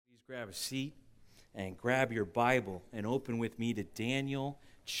grab a seat and grab your Bible and open with me to Daniel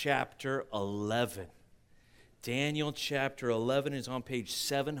chapter 11. Daniel chapter 11 is on page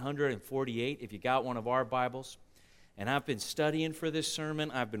 748 if you got one of our Bibles. And I've been studying for this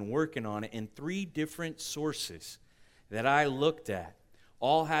sermon. I've been working on it, and three different sources that I looked at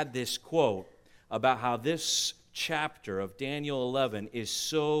all had this quote about how this chapter of Daniel 11 is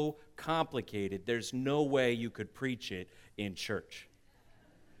so complicated, there's no way you could preach it in church.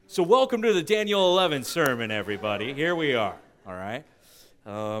 So welcome to the Daniel 11 sermon, everybody. Here we are, all right?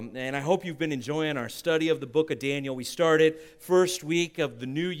 And I hope you've been enjoying our study of the book of Daniel. We started first week of the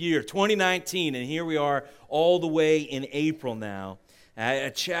new year, 2019, and here we are all the way in April now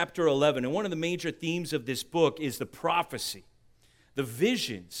at chapter 11. And one of the major themes of this book is the prophecy, the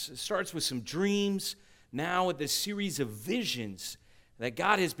visions. It starts with some dreams, now with this series of visions that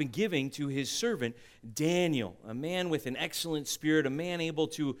God has been giving to his servant Daniel, a man with an excellent spirit, a man able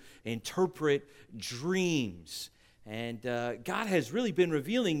to interpret dreams. And God has really been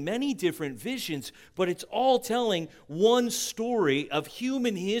revealing many different visions, but it's all telling one story of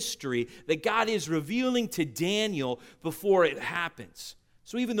human history that God is revealing to Daniel before it happens.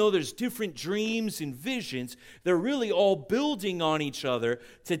 So even though there's different dreams and visions, they're really all building on each other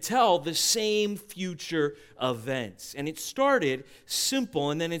to tell the same future events. And it started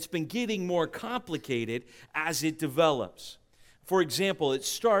simple, and then it's been getting more complicated as it develops. For example, it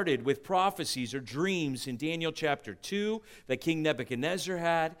started with prophecies or dreams in Daniel chapter 2 that King Nebuchadnezzar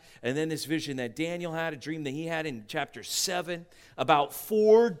had, and then this vision that Daniel had, a dream that he had in chapter 7, about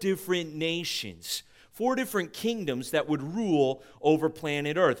 4 different nations, 4 different kingdoms that would rule over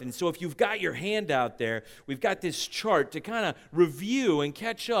planet Earth. And so if you've got your hand out there, we've got this chart to kind of review and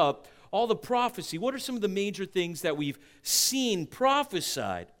catch up all the prophecy. What are some of the major things that we've seen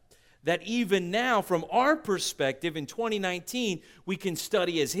prophesied that even now, from our perspective in 2019, we can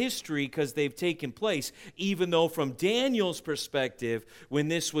study as history because they've taken place, even though from Daniel's perspective, when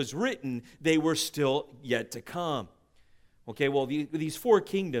this was written, they were still yet to come. Okay, well, these 4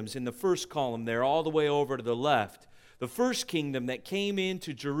 kingdoms in the first column there, all the way over to the left, the first kingdom that came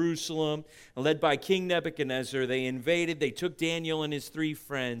into Jerusalem, led by King Nebuchadnezzar, they invaded, they took Daniel and his 3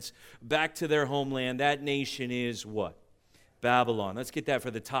 friends back to their homeland. That nation is what? Babylon. Let's get that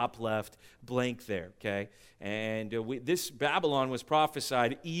for the top left blank there, okay? And this Babylon was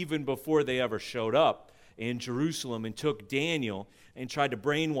prophesied even before they ever showed up in Jerusalem and took Daniel and tried to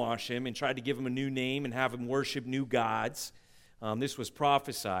brainwash him and tried to give him a new name and have him worship new gods. This was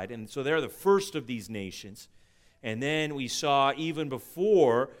prophesied. And so they're the first of these nations. And then we saw even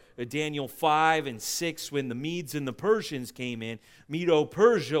before Daniel 5 and 6, when the Medes and the Persians came in,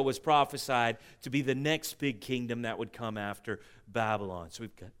 Medo-Persia was prophesied to be the next big kingdom that would come after Babylon. So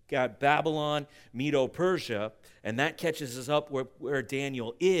we've got Babylon, Medo-Persia, and that catches us up where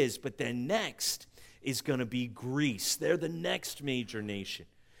Daniel is. But then next is going to be Greece. They're the next major nation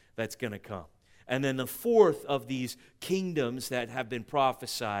that's going to come. And then the fourth of these kingdoms that have been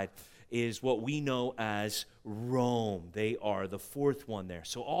prophesied is what we know as Rome. They are the fourth one there.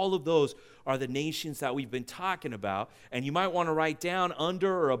 So all of those are the nations that we've been talking about. And you might want to write down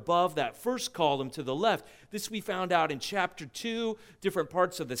under or above that first column to the left. This we found out in chapter 2, different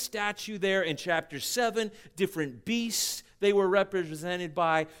parts of the statue there. In chapter 7, different beasts they were represented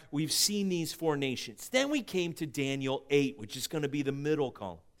by. We've seen these 4 nations. Then we came to Daniel 8, which is going to be the middle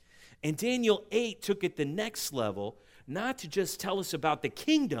column. And Daniel 8 took it the next level, not to just tell us about the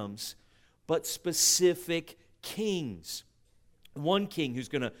kingdoms, but specific kings. One king who's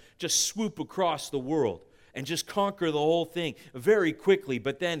going to just swoop across the world and just conquer the whole thing very quickly,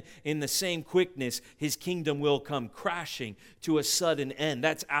 but then in the same quickness, his kingdom will come crashing to a sudden end.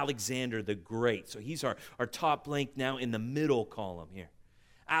 That's Alexander the Great. So he's our top blank now in the middle column here.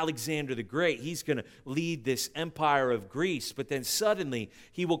 Alexander the Great, he's going to lead this empire of Greece, but then suddenly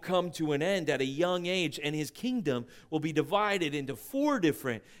he will come to an end at a young age, and his kingdom will be divided into 4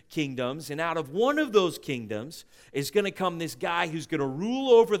 different kingdoms, and out of one of those kingdoms is going to come this guy who's going to rule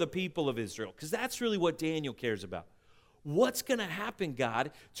over the people of Israel, because that's really what Daniel cares about. What's going to happen,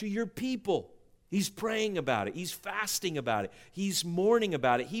 God, to your people? He's praying about it. He's fasting about it. He's mourning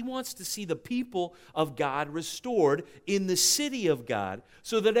about it. He wants to see the people of God restored in the city of God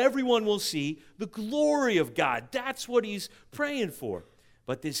so that everyone will see the glory of God. That's what he's praying for.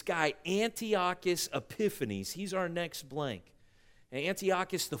 But this guy, Antiochus Epiphanes, he's our next blank. And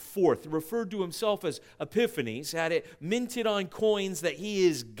Antiochus IV, referred to himself as Epiphanes, had it minted on coins that he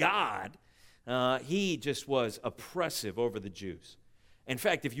is God. He just was oppressive over the Jews. In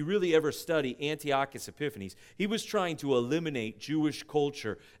fact, if you really ever study Antiochus Epiphanes, he was trying to eliminate Jewish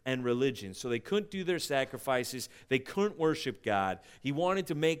culture and religion. So they couldn't do their sacrifices. They couldn't worship God. He wanted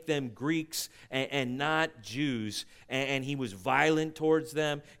to make them Greeks and not Jews. And he was violent towards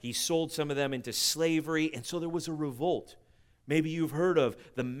them. He sold some of them into slavery. And so there was a revolt. Maybe you've heard of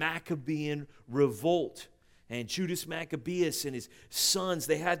the Maccabean revolt. And Judas Maccabeus and his sons,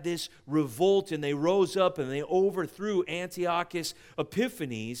 they had this revolt, and they rose up and they overthrew Antiochus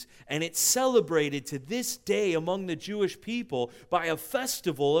Epiphanes, and it's celebrated to this day among the Jewish people by a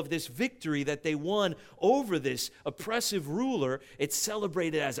festival of this victory that they won over this oppressive ruler. It's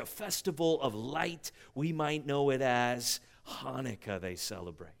celebrated as a festival of light. We might know it as Hanukkah they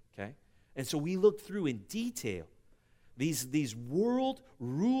celebrate, okay? And so we look through in detail these world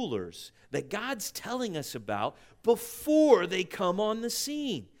rulers that God's telling us about before they come on the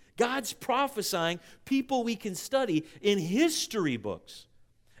scene. God's prophesying people we can study in history books.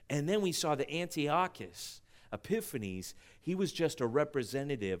 And then we saw that Antiochus Epiphanes, he was just a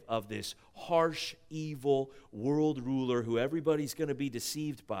representative of this harsh, evil world ruler who everybody's going to be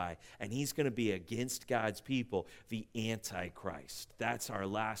deceived by, and he's going to be against God's people, the Antichrist. That's our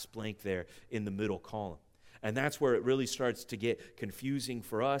last blank there in the middle column. And that's where it really starts to get confusing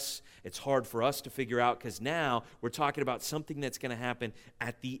for us. It's hard for us to figure out because now we're talking about something that's going to happen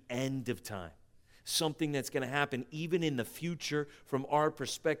at the end of time. Something that's going to happen even in the future from our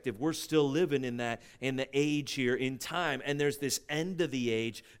perspective. We're still living in the age here, in time. And there's this end of the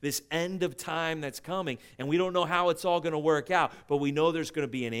age, this end of time that's coming. And we don't know how it's all going to work out. But we know there's going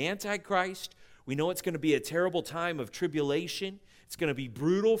to be an Antichrist. We know it's going to be a terrible time of tribulation. It's going to be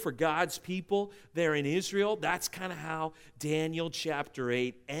brutal for God's people there in Israel. That's kind of how Daniel chapter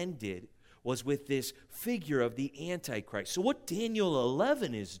 8 ended, was with this figure of the Antichrist. So what Daniel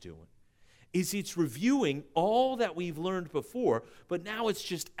 11 is doing is it's reviewing all that we've learned before, but now it's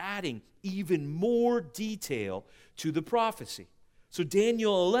just adding even more detail to the prophecy. So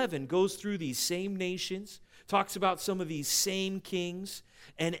Daniel 11 goes through these same nations, talks about some of these same kings,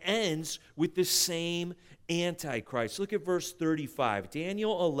 and ends with the same Antichrist. Look at verse 35.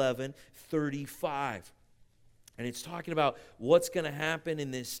 Daniel 11:35. And it's talking about what's going to happen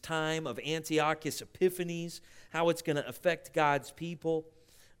in this time of Antiochus Epiphanes, how it's going to affect God's people.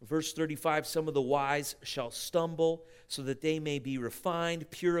 Verse 35, some of the wise shall stumble, so that they may be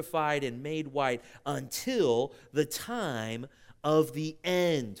refined, purified, and made white until the time of the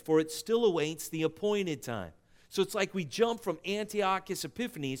end. For it still awaits the appointed time. So it's like we jump from Antiochus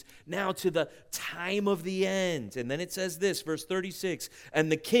Epiphanes now to the time of the end. And then it says this, verse 36,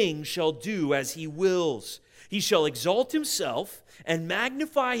 and the king shall do as he wills. He shall exalt himself and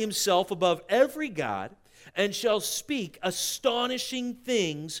magnify himself above every god, and shall speak astonishing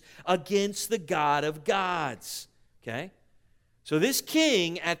things against the God of gods. Okay? So this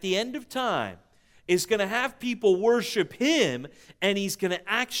king at the end of time is going to have people worship him, and he's going to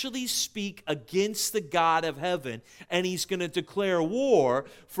actually speak against the God of heaven, and he's going to declare war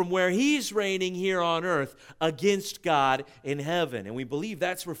from where he's reigning here on earth against God in heaven. And we believe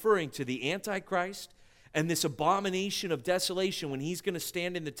that's referring to the Antichrist and this abomination of desolation when he's going to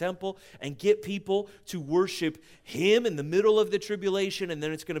stand in the temple and get people to worship him in the middle of the tribulation, and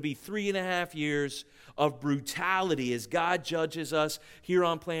then it's going to be 3.5 years of brutality as God judges us here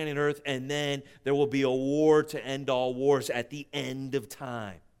on planet Earth, and then there will be a war to end all wars at the end of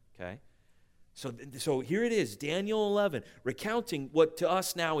time. Okay? So here it is, Daniel 11, recounting what to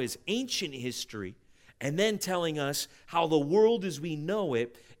us now is ancient history, and then telling us how the world as we know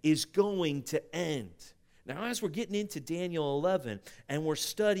it is going to end. Now, as we're getting into Daniel 11 and we're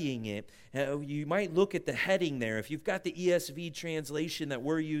studying it, you might look at the heading there. If you've got the ESV translation that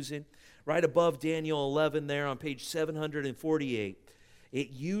we're using, right above Daniel 11 there on page 748, it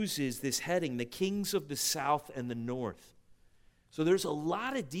uses this heading, the kings of the south and the north. So there's a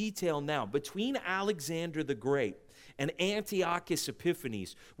lot of detail now between Alexander the Great and Antiochus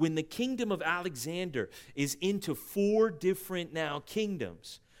Epiphanes, when the kingdom of Alexander is into 4 different now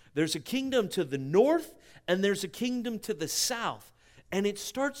kingdoms. There's a kingdom to the north, and there's a kingdom to the south. And it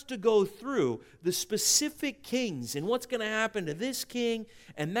starts to go through the specific kings and what's going to happen to this king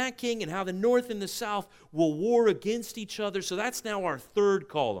and that king, and how the north and the south will war against each other. So that's now our 3rd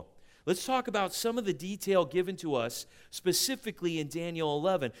column. Let's talk about some of the detail given to us specifically in Daniel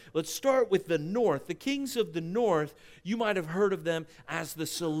 11. Let's start with the north. The kings of the north, you might have heard of them as the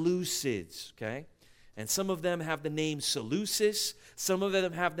Seleucids, okay? And some of them have the name Seleucus. Some of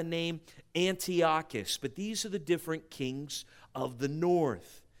them have the name Antiochus. But these are the different kings of the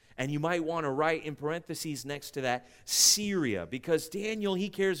north. And you might want to write in parentheses next to that, Syria, because Daniel, he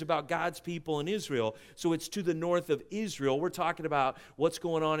cares about God's people in Israel. So it's to the north of Israel. We're talking about what's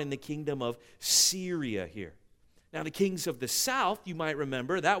going on in the kingdom of Syria here. Now, the kings of the south, you might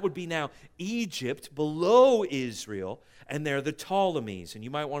remember, that would be now Egypt below Israel, and they're the Ptolemies. And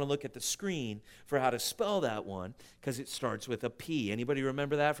you might want to look at the screen for how to spell that one, because it starts with a P. Anybody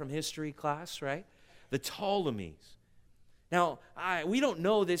remember that from history class, right? The Ptolemies. Now, we don't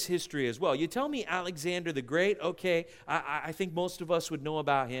know this history as well. You tell me Alexander the Great, okay, I think most of us would know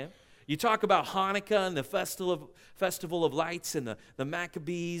about him. You talk about Hanukkah and the Festival of Lights and the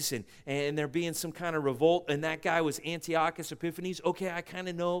Maccabees and there being some kind of revolt, and that guy was Antiochus Epiphanes. Okay, I kind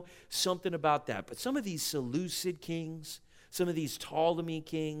of know something about that. But some of these Seleucid kings, some of these Ptolemy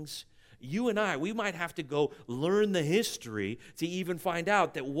kings, you and I, we might have to go learn the history to even find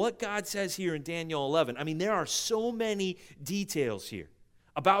out that what God says here in Daniel 11, I mean, there are so many details here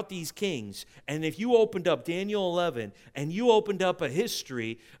about these kings. And if you opened up Daniel 11 and you opened up a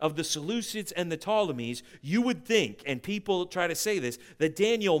history of the Seleucids and the Ptolemies, you would think, and people try to say this, that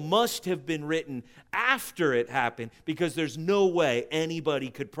Daniel must have been written after it happened, because there's no way anybody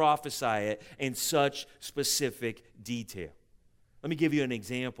could prophesy it in such specific detail. Let me give you an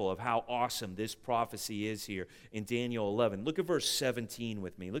example of how awesome this prophecy is here in Daniel 11. Look at verse 17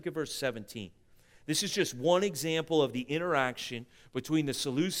 with me. Look at verse 17. This is just one example of the interaction between the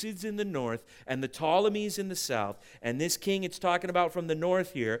Seleucids in the north and the Ptolemies in the south. And this king it's talking about from the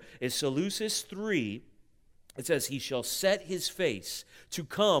north here is Seleucus III. It says, he shall set his face to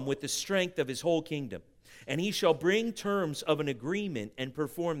come with the strength of his whole kingdom, and he shall bring terms of an agreement and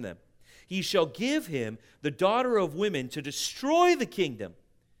perform them. He shall give him the daughter of women to destroy the kingdom,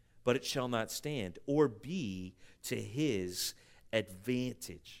 but it shall not stand or be to his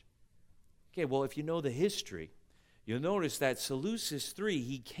advantage. Okay, well, if you know the history, you'll notice that Seleucus III,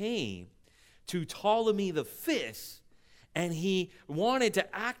 he came to Ptolemy V, and he wanted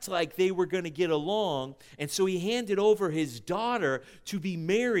to act like they were going to get along, and so he handed over his daughter to be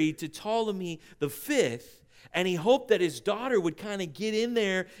married to Ptolemy V, and he hoped that his daughter would kind of get in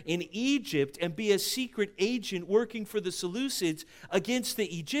there in Egypt and be a secret agent working for the Seleucids against the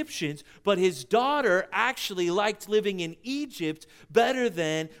Egyptians. But his daughter actually liked living in Egypt better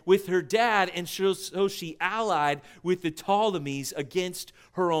than with her dad, and so she allied with the Ptolemies against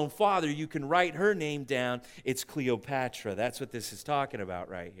her own father. You can write her name down. It's Cleopatra. That's what this is talking about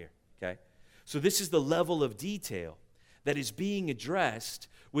right here. Okay? So this is the level of detail that is being addressed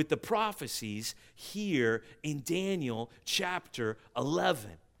with the prophecies here in Daniel chapter 11.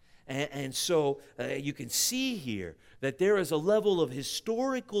 And so you can see here that there is a level of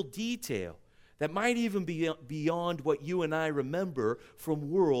historical detail that might even be beyond what you and I remember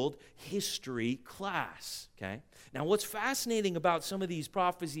from world history class. Okay? Now, what's fascinating about some of these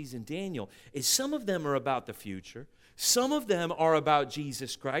prophecies in Daniel is some of them are about the future. Some of them are about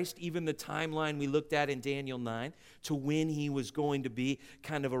Jesus Christ, even the timeline we looked at in Daniel 9 to when he was going to be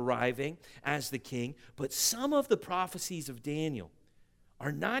kind of arriving as the king. But some of the prophecies of Daniel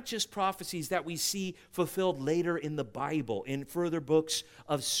are not just prophecies that we see fulfilled later in the Bible, in further books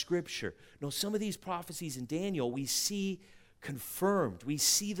of Scripture. No, some of these prophecies in Daniel we see confirmed. We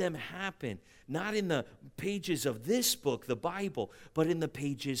see them happen, not in the pages of this book, the Bible, but in the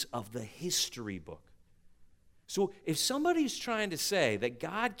pages of the history book. So if somebody's trying to say that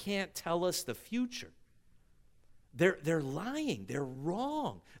God can't tell us the future, they're lying, they're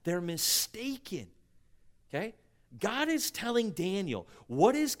wrong, they're mistaken. Okay? God is telling Daniel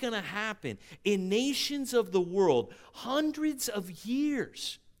what is going to happen in nations of the world hundreds of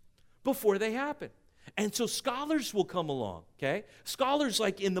years before they happen. And so scholars will come along, okay? Scholars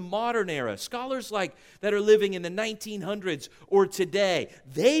like in the modern era, scholars like that are living in the 1900s or today,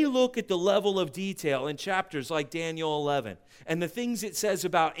 they look at the level of detail in chapters like Daniel 11 and the things it says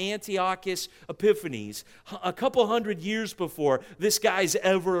about Antiochus Epiphanes a couple hundred years before this guy's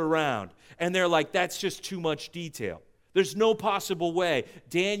ever around. And they're like, that's just too much detail. There's no possible way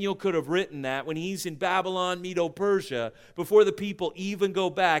Daniel could have written that when he's in Babylon, Medo-Persia, before the people even go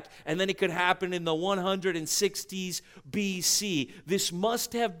back, and then it could happen in the 160s BC. This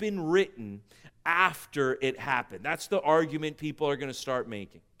must have been written after it happened. That's the argument people are going to start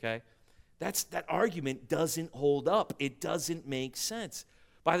making, okay? That argument doesn't hold up. It doesn't make sense.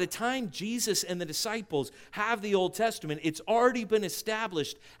 By the time Jesus and the disciples have the Old Testament, it's already been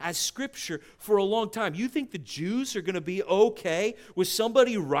established as Scripture for a long time. You think the Jews are going to be okay with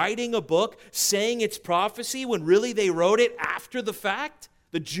somebody writing a book saying it's prophecy when really they wrote it after the fact?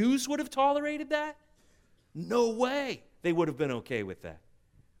 The Jews would have tolerated that? No way they would have been okay with that.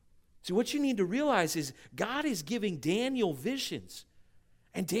 So what you need to realize is God is giving Daniel visions.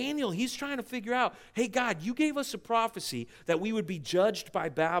 And Daniel, he's trying to figure out, hey, God, you gave us a prophecy that we would be judged by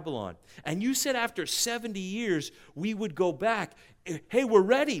Babylon. And you said after 70 years, we would go back. Hey, we're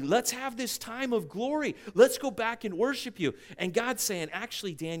ready. Let's have this time of glory. Let's go back and worship you. And God's saying,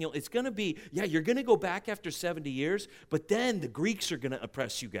 actually, Daniel, it's going to be, you're going to go back after 70 years, but then the Greeks are going to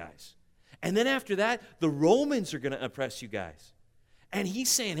oppress you guys. And then after that, the Romans are going to oppress you guys. And he's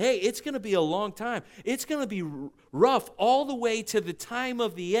saying, hey, it's going to be a long time. It's going to be rough all the way to the time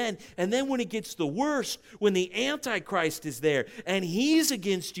of the end. And then when it gets the worst, when the Antichrist is there and he's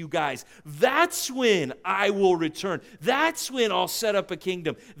against you guys, that's when I will return. That's when I'll set up a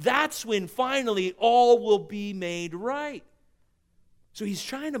kingdom. That's when finally all will be made right. So he's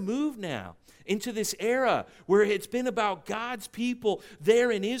trying to move now into this era where it's been about God's people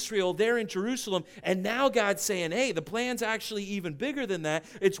there in Israel, there in Jerusalem, and now God's saying, hey, the plan's actually even bigger than that.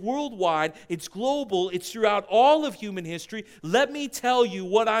 It's worldwide, it's global, it's throughout all of human history. Let me tell you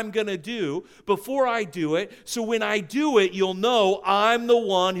what I'm going to do before I do it, so when I do it, you'll know I'm the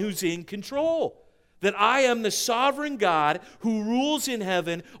one who's in control. That I am the sovereign God who rules in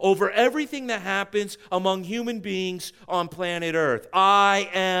heaven over everything that happens among human beings on planet Earth. I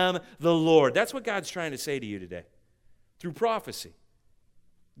am the Lord. That's what God's trying to say to you today through prophecy.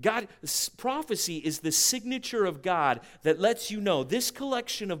 Prophecy is the signature of God that lets you know this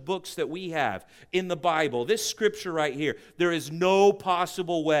collection of books that we have in the Bible, this scripture right here, there is no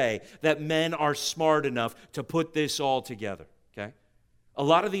possible way that men are smart enough to put this all together, okay? A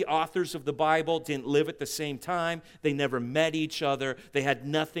lot of the authors of the Bible didn't live at the same time. They never met each other. They had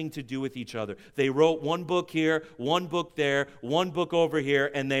nothing to do with each other. They wrote one book here, one book there, one book over here,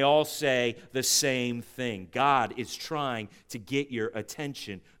 and they all say the same thing. God is trying to get your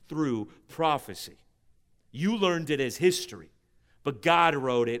attention through prophecy. You learned it as history, but God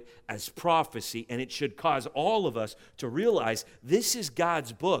wrote it as prophecy, and it should cause all of us to realize this is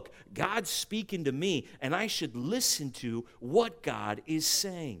God's book. God's speaking to me, and I should listen to what God is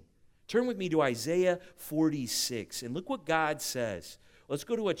saying. Turn with me to Isaiah 46, and look what God says. Let's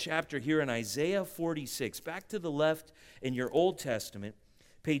go to a chapter here in Isaiah 46. Back to the left in your Old Testament,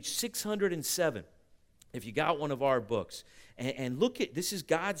 page 607, if you got one of our books. And look at, this is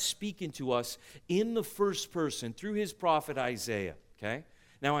God speaking to us in the first person through his prophet Isaiah, okay?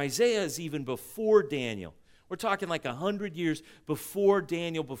 Now, Isaiah is even before Daniel. We're talking like 100 years before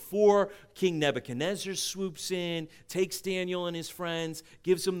Daniel, before King Nebuchadnezzar swoops in, takes Daniel and his friends,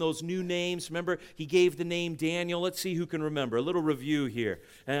 gives them those new names. Remember, he gave the name Daniel. Let's see who can remember. A little review here.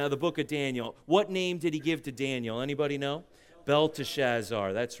 The book of Daniel. What name did he give to Daniel? Anybody know?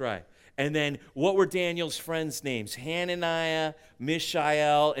 Belteshazzar, that's right. And then what were Daniel's friends' names? Hananiah,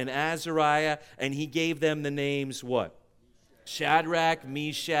 Mishael, and Azariah. And he gave them the names what? Shadrach,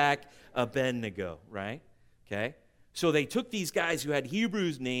 Meshach, Abednego, right? Okay. So they took these guys who had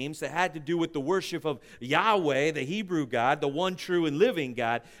Hebrew names that had to do with the worship of Yahweh, the Hebrew God, the one true and living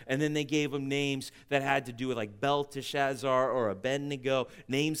God, and then they gave them names that had to do with like Belteshazzar or Abednego,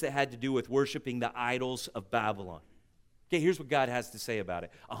 names that had to do with worshiping the idols of Babylon. Okay, here's what God has to say about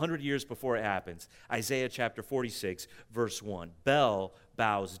it. 100 years before it happens, Isaiah chapter 46, verse 1. Bel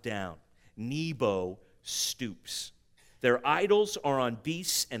bows down, Nebo stoops. Their idols are on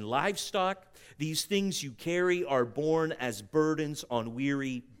beasts and livestock. These things you carry are borne as burdens on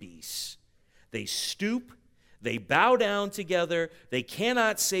weary beasts. They stoop, they bow down together. They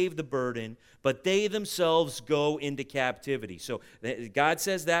cannot save the burden, but they themselves go into captivity. So God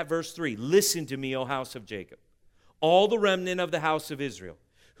says that, verse 3, listen to me, O house of Jacob, all the remnant of the house of Israel,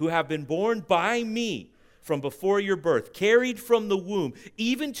 who have been born by me from before your birth, carried from the womb,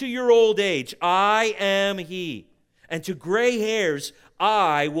 even to your old age, I am he. And to gray hairs,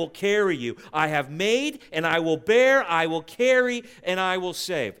 I will carry you. I have made, and I will bear, I will carry, and I will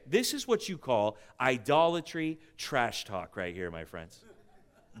save. This is what you call idolatry trash talk right here, my friends.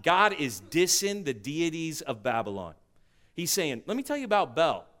 God is dissing the deities of Babylon. He's saying, let me tell you about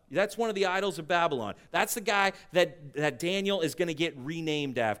Bel. That's one of the idols of Babylon. That's the guy that Daniel is going to get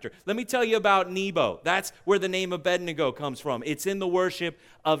renamed after. Let me tell you about Nebo. That's where the name Abednego comes from. It's in the worship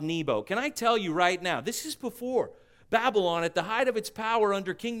of Nebo. Can I tell you right now, this is before Babylon, at the height of its power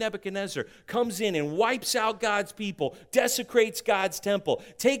under King Nebuchadnezzar, comes in and wipes out God's people, desecrates God's temple,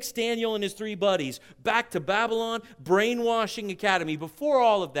 takes Daniel and his three buddies back to Babylon, brainwashing academy. Before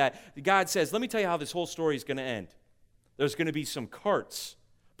all of that, God says, let me tell you how this whole story is going to end. There's going to be some carts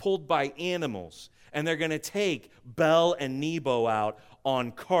pulled by animals, and they're going to take Bel and Nebo out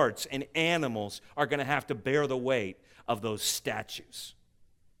on carts, and animals are going to have to bear the weight of those statues.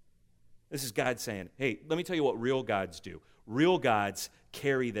 This is God saying, hey, let me tell you what real gods do. Real gods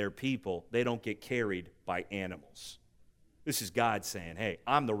carry their people. They don't get carried by animals. This is God saying, hey,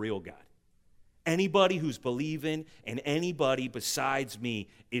 I'm the real God. Anybody who's believing in anybody besides me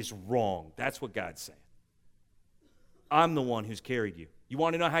is wrong. That's what God's saying. I'm the one who's carried you. You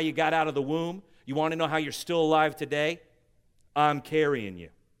want to know how you got out of the womb? You want to know how you're still alive today? I'm carrying you.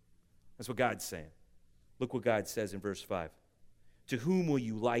 That's what God's saying. Look what God says in verse 5. To whom will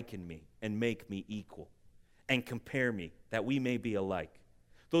you liken me and make me equal and compare me that we may be alike?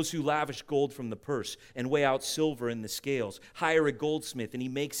 Those who lavish gold from the purse and weigh out silver in the scales, hire a goldsmith and he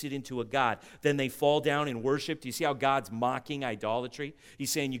makes it into a god. Then they fall down and worship. Do you see how God's mocking idolatry? He's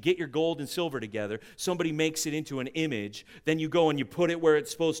saying you get your gold and silver together, somebody makes it into an image, then you go and you put it where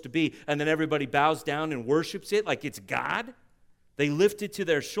it's supposed to be, and then everybody bows down and worships it like it's God? They lift it to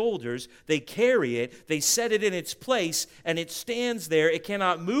their shoulders, they carry it, they set it in its place, and it stands there. It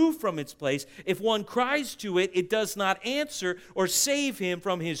cannot move from its place. If one cries to it, it does not answer or save him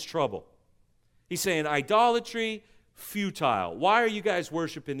from his trouble. He's saying idolatry, futile. Why are you guys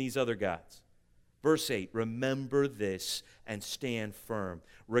worshiping these other gods? Verse 8, remember this and stand firm.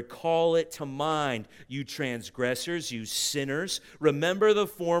 Recall it to mind, you transgressors, you sinners. Remember the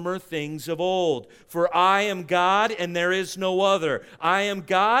former things of old. For I am God and there is no other. I am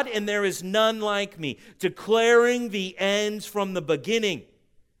God and there is none like me, declaring the ends from the beginning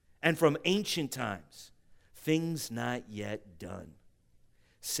and from ancient times, things not yet done,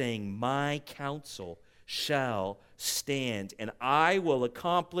 saying, my counsel shall stand, and I will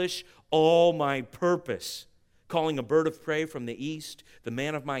accomplish all my purpose. Calling a bird of prey from the east, the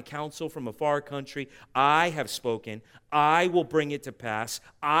man of my counsel from a far country, I have spoken, I will bring it to pass,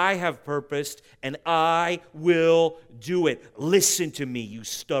 I have purposed, and I will do it. Listen to me, you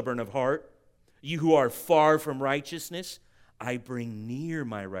stubborn of heart, you who are far from righteousness. I bring near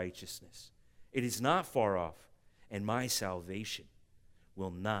my righteousness. It is not far off, and my salvation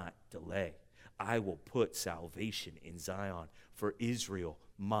will not delay. I will put salvation in Zion, for Israel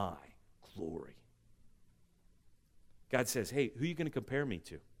my glory. God says, hey, who are you going to compare me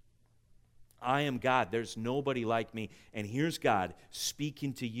to? I am God. There's nobody like me. And here's God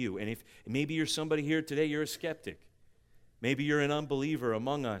speaking to you. And if maybe you're somebody here today, you're a skeptic. Maybe you're an unbeliever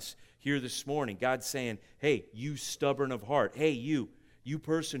among us here this morning. God's saying, hey, you stubborn of heart. Hey, you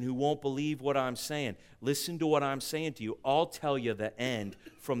person who won't believe what I'm saying. Listen to what I'm saying to you. I'll tell you the end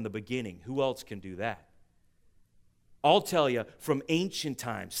from the beginning. Who else can do that? I'll tell you from ancient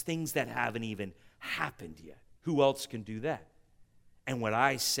times, things that haven't even happened yet. Who else can do that? And what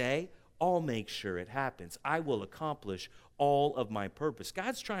I say, I'll make sure it happens. I will accomplish all of my purpose.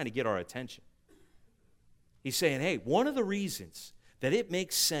 God's trying to get our attention. He's saying, hey, one of the reasons that it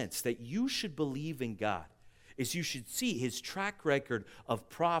makes sense that you should believe in God is you should see his track record of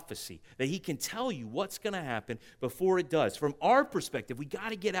prophecy, that he can tell you what's going to happen before it does. From our perspective, we got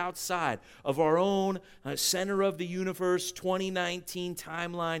to get outside of our own center of the universe 2019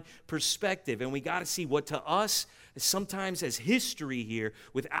 timeline perspective, and we got to see what to us sometimes as history here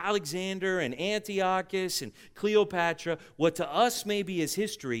with Alexander and Antiochus and Cleopatra, what to us maybe is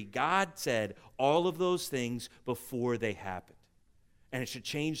history. God said all of those things before they happened, and it should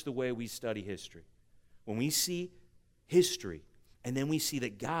change the way we study history. When we see history, and then we see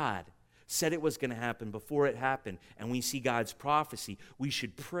that God said it was going to happen before it happened, and we see God's prophecy, we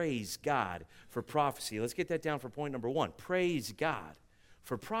should praise God for prophecy. Let's get that down for point number 1. Praise God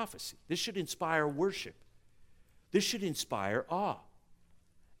for prophecy. This should inspire worship. This should inspire awe.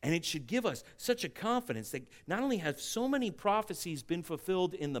 And it should give us such a confidence that not only have so many prophecies been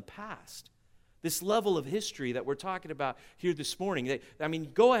fulfilled in the past, this level of history that we're talking about here this morning. I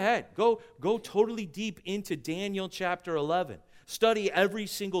mean, go ahead. Go totally deep into Daniel chapter 11. Study every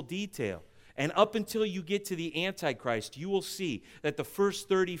single detail. And up until you get to the Antichrist, you will see that the first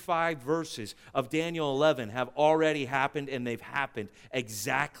 35 verses of Daniel 11 have already happened, and they've happened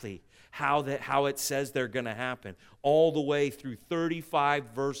exactly how it says they're going to happen, all the way through 35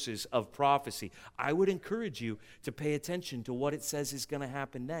 verses of prophecy. I would encourage you to pay attention to what it says is going to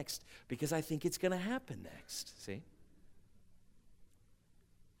happen next, because I think it's going to happen next. See?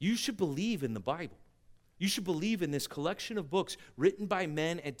 You should believe in the Bible. You should believe in this collection of books written by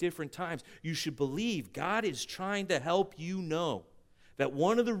men at different times. You should believe God is trying to help you know that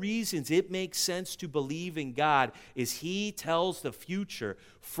one of the reasons it makes sense to believe in God is he tells the future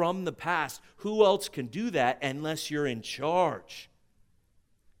from the past. Who else can do that unless you're in charge?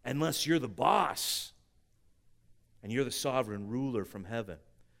 Unless you're the boss and you're the sovereign ruler from heaven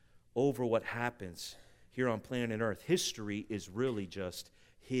over what happens here on planet Earth. History is really just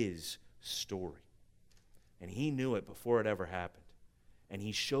his story. And he knew it before it ever happened. And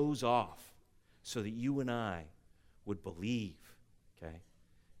he shows off so that you and I would believe. Okay?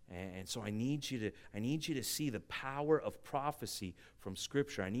 And so I need you to see the power of prophecy from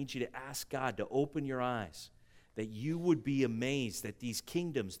Scripture. I need you to ask God to open your eyes, that you would be amazed that these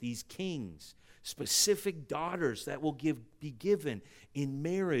kingdoms, these kings, specific daughters that will be given in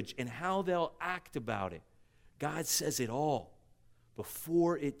marriage and how they'll act about it. God says it all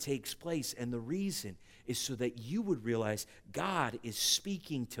before it takes place. And the reason is so that you would realize God is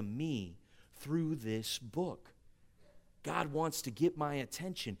speaking to me through this book. God wants to get my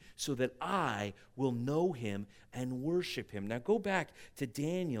attention so that I will know him and worship him. Now go back to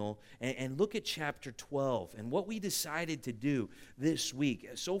Daniel and look at chapter 12 and what we decided to do this week.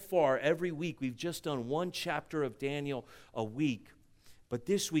 So far, every week, we've just done one chapter of Daniel a week. But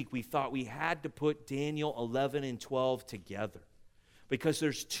this week, we thought we had to put Daniel 11 and 12 together, because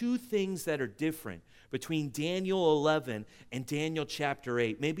there's two things that are different between Daniel 11 and Daniel chapter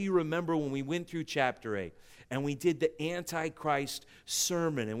 8. Maybe you remember when we went through chapter 8 and we did the Antichrist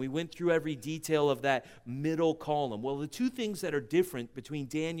sermon and we went through every detail of that middle column. Well, the two things that are different between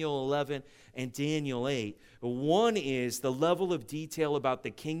Daniel 11 and Daniel 8, one is the level of detail about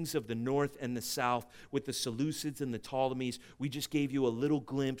the kings of the north and the south with the Seleucids and the Ptolemies. We just gave you a little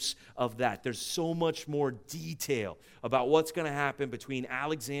glimpse of that. There's so much more detail about what's going to happen between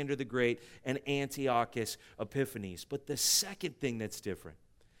Alexander the Great and Antiochus Epiphanes. But the second thing that's different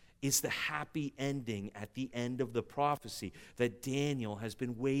is the happy ending at the end of the prophecy that Daniel has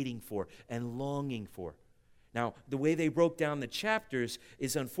been waiting for and longing for. Now, the way they broke down the chapters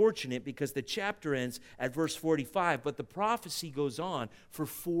is unfortunate because the chapter ends at verse 45, but the prophecy goes on for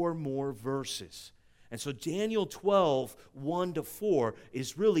 4 more verses. And so Daniel 12, 1-4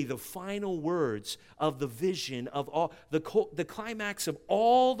 is really the final words of the vision of all, the climax of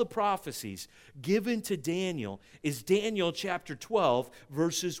all the prophecies given to Daniel is Daniel chapter 12,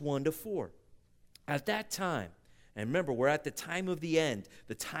 verses 1-4. At that time, and remember, we're at the time of the end,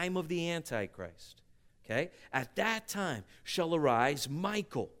 the time of the Antichrist. Okay? At that time shall arise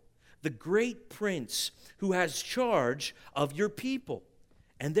Michael, the great prince who has charge of your people.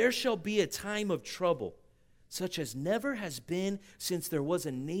 And there shall be a time of trouble, such as never has been since there was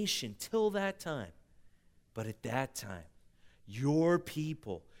a nation till that time. But at that time, your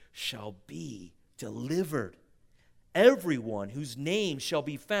people shall be delivered. Everyone whose name shall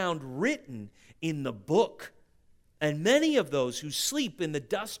be found written in the book. And many of those who sleep in the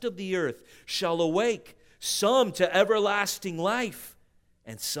dust of the earth shall awake, some to everlasting life,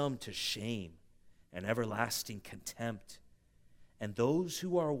 and some to shame and everlasting contempt. And those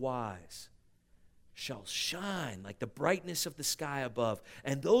who are wise shall shine like the brightness of the sky above,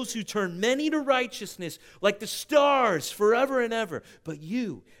 and those who turn many to righteousness like the stars forever and ever. But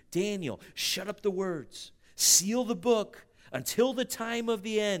you, Daniel, shut up the words, seal the book until the time of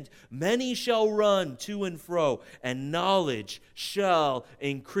the end. Many shall run to and fro, and knowledge shall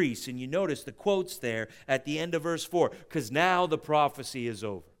increase. And you notice the quotes there at the end of verse 4, because now the prophecy is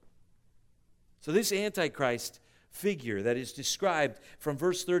over. So this Antichrist figure that is described from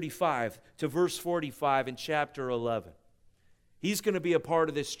verse 35 to verse 45 in chapter 11. He's going to be a part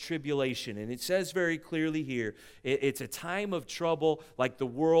of this tribulation. And it says very clearly here, it's a time of trouble like the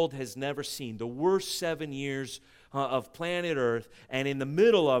world has never seen. The worst 7 years of planet Earth. And in the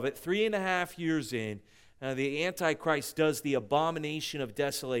middle of it, 3.5 years in, the Antichrist does the abomination of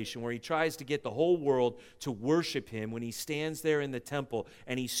desolation, where he tries to get the whole world to worship him when he stands there in the temple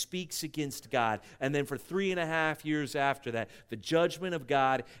and he speaks against God. And then for 3.5 years after that, the judgment of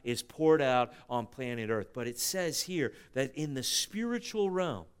God is poured out on planet Earth. But it says here that in the spiritual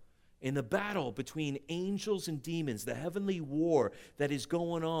realm, in the battle between angels and demons, the heavenly war that is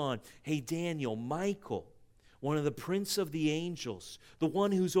going on, hey, Daniel, Michael, one of the prince of the angels, the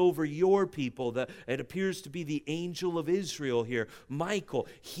one who's over your people, it appears to be the angel of Israel here, Michael,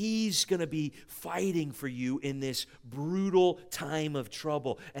 he's going to be fighting for you in this brutal time of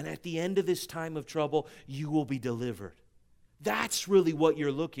trouble. And at the end of this time of trouble, you will be delivered. That's really what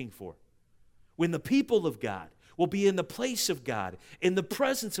you're looking for. When the people of God will be in the place of God, in the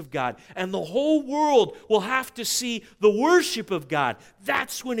presence of God, and the whole world will have to see the worship of God.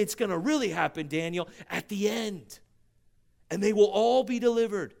 That's when it's going to really happen, Daniel, at the end. And they will all be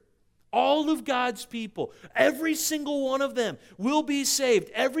delivered. All of God's people, every single one of them will be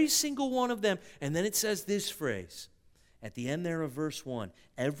saved, every single one of them. And then it says this phrase, at the end there of verse 1,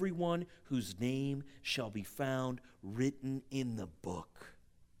 everyone whose name shall be found written in the book.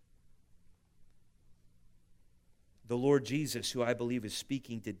 The Lord Jesus, who I believe is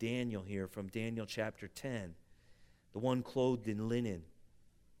speaking to Daniel here from Daniel chapter 10, the one clothed in linen,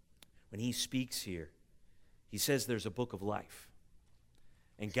 when he speaks here, he says there's a book of life.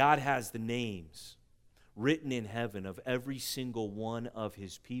 And God has the names written in heaven of every single one of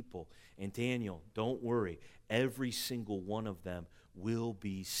his people. And Daniel, don't worry, every single one of them will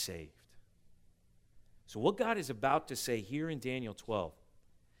be saved. So what God is about to say here in Daniel 12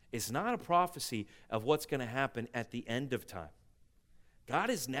 is not a prophecy of what's going to happen at the end of time. God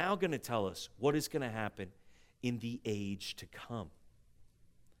is now going to tell us what is going to happen in the age to come,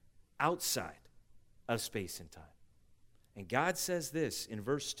 outside of space and time. And God says this in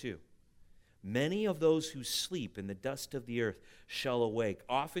verse 2. Many of those who sleep in the dust of the earth shall awake.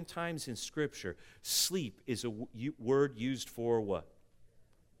 Oftentimes in Scripture, sleep is a word used for what?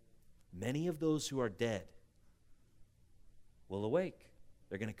 Many of those who are dead will awake.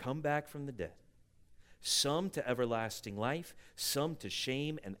 They're going to come back from the dead. Some to everlasting life, some to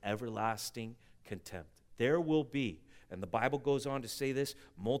shame and everlasting contempt. There will be, and the Bible goes on to say this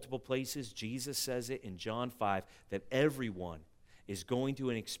multiple places. Jesus says it in John 5, that everyone is going to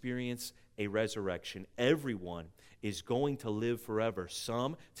experience a resurrection. Everyone is going to live forever,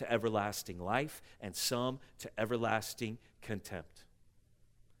 some to everlasting life and some to everlasting contempt.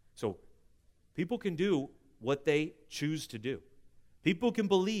 So people can do what they choose to do. People can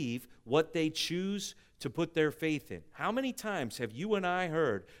believe what they choose to put their faith in. How many times have you and I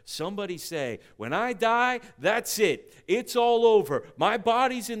heard somebody say, when I die, that's it. It's all over. My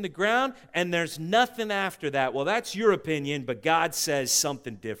body's in the ground and there's nothing after that. Well, that's your opinion, but God says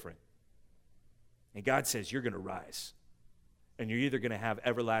something different. And God says you're going to rise. And you're either going to have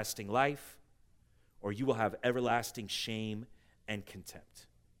everlasting life or you will have everlasting shame and contempt.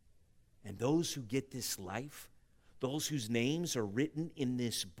 And those who get this life, those whose names are written in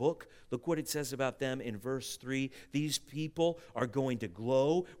this book, look what it says about them in verse 3. These people are going to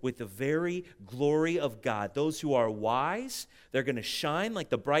glow with the very glory of God. Those who are wise, they're going to shine like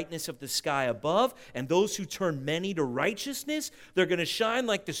the brightness of the sky above. And those who turn many to righteousness, they're going to shine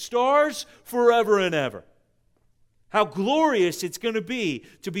like the stars forever and ever. How glorious it's going to be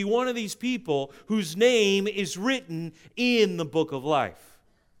one of these people whose name is written in the book of life.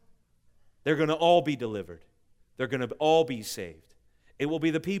 They're going to all be delivered. They're going to all be saved. It will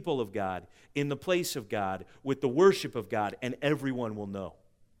be the people of God in the place of God with the worship of God, and everyone will know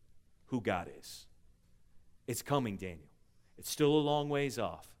who God is. It's coming, Daniel. It's still a long ways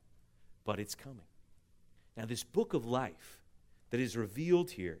off, but it's coming. Now, this book of life that is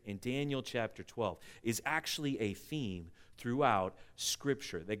revealed here in Daniel chapter 12 is actually a theme throughout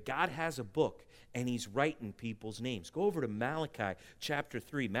Scripture, that God has a book and he's writing people's names. Go over to Malachi chapter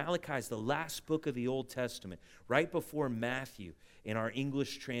 3. Malachi is the last book of the Old Testament, right before Matthew in our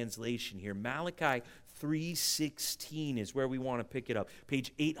English translation here. Malachi 3:16 is where we want to pick it up.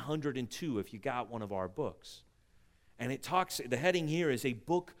 Page 802 if you got one of our books. And it talks, the heading here is a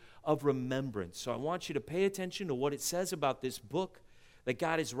book of remembrance. So I want you to pay attention to what it says about this book that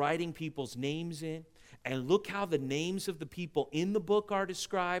God is writing people's names in. And look how the names of the people in the book are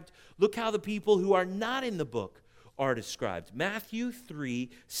described. Look how the people who are not in the book are described. Matthew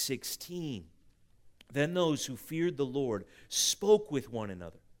 3:16. Then those who feared the Lord spoke with one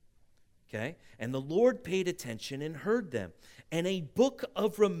another. Okay? And the Lord paid attention and heard them. And a book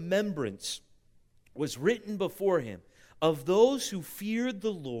of remembrance was written before him of those who feared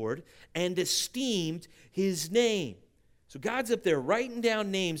the Lord and esteemed his name. So God's up there writing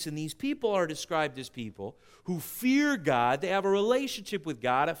down names, and these people are described as people who fear God. They have a relationship with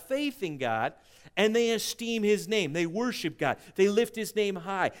God, a faith in God, and they esteem his name. They worship God. They lift his name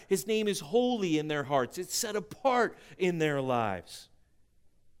high. His name is holy in their hearts. It's set apart in their lives.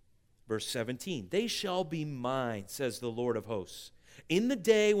 Verse 17, they shall be mine, says the Lord of hosts, in the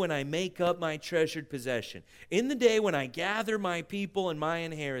day when I make up my treasured possession, in the day when I gather my people and my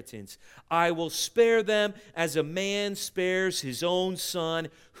inheritance, I will spare them as a man spares his own son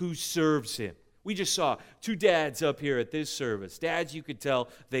who serves him. We just saw two dads up here at this service. Dads, you could tell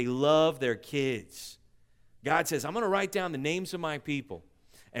they love their kids. God says, I'm going to write down the names of my people.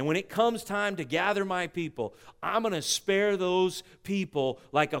 And when it comes time to gather my people, I'm going to spare those people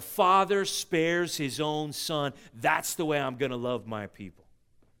like a father spares his own son. That's the way I'm going to love my people.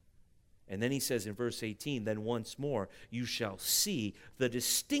 And then he says in verse 18, then once more you shall see the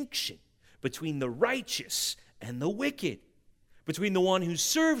distinction between the righteous and the wicked, between the one who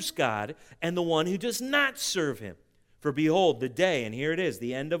serves God and the one who does not serve him. For behold, the day, and here it is,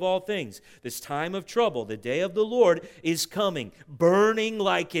 the end of all things, this time of trouble, the day of the Lord is coming, burning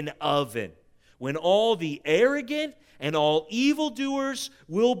like an oven, when all the arrogant and all evildoers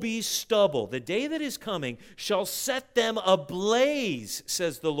will be stubble. The day that is coming shall set them ablaze,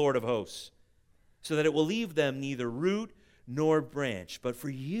 says the Lord of hosts, so that it will leave them neither root nor branch. But for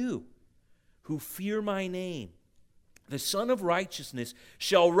you who fear my name, The Son of Righteousness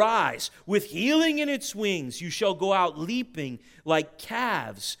shall rise with healing in its wings. You shall go out leaping like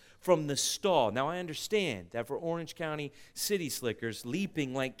calves from the stall. Now, I understand that for Orange County City Slickers,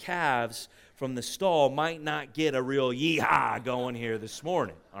 leaping like calves from the stall might not get a real yee-haw going here this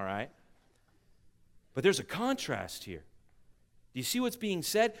morning, all right? But there's a contrast here. Do you see what's being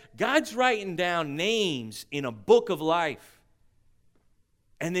said? God's writing down names in a book of life.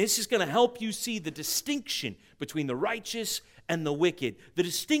 And this is going to help you see the distinction between the righteous and the wicked, the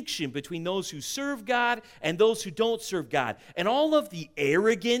distinction between those who serve God and those who don't serve God. And all of the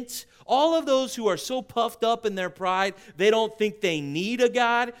arrogant, all of those who are so puffed up in their pride, they don't think they need a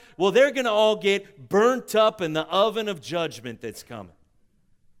God, well, they're going to all get burnt up in the oven of judgment that's coming.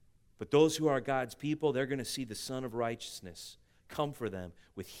 But those who are God's people, they're going to see the Son of Righteousness come for them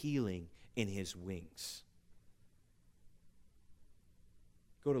with healing in his wings.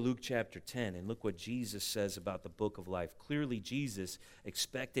 Go to Luke chapter 10 and look what Jesus says about the book of life. Clearly, Jesus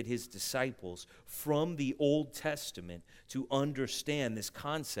expected his disciples from the Old Testament to understand this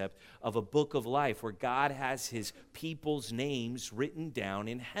concept of a book of life where God has his people's names written down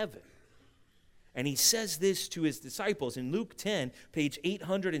in heaven. And he says this to his disciples. In Luke 10, page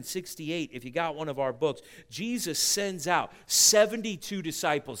 868, if you got one of our books, Jesus sends out 72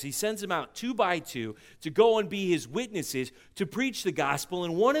 disciples. He sends them out 2 by 2 to go and be his witnesses to preach the gospel.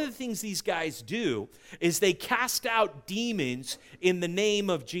 And one of the things these guys do is they cast out demons in the name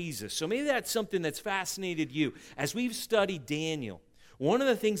of Jesus. So maybe that's something that's fascinated you. As we've studied Daniel, one of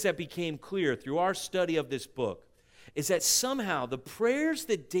the things that became clear through our study of this book is that somehow the prayers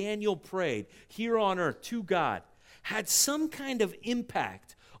that Daniel prayed here on earth to God had some kind of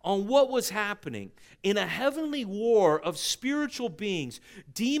impact on what was happening in a heavenly war of spiritual beings.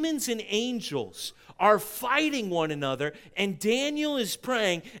 Demons and angels are fighting one another, and Daniel is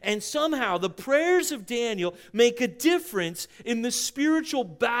praying, and somehow the prayers of Daniel make a difference in the spiritual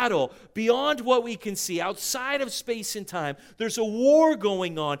battle beyond what we can see. Outside of space and time, there's a war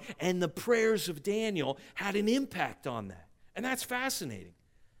going on, and the prayers of Daniel had an impact on that. And that's fascinating.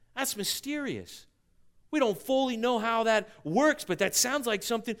 That's mysterious. We don't fully know how that works, but that sounds like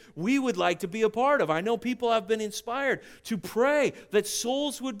something we would like to be a part of. I know people have been inspired to pray that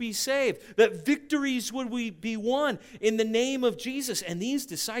souls would be saved, that victories would be won in the name of Jesus. And these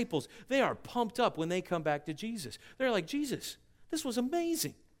disciples, they are pumped up when they come back to Jesus. They're like, Jesus, this was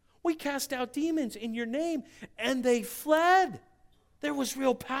amazing. We cast out demons in your name, and they fled. There was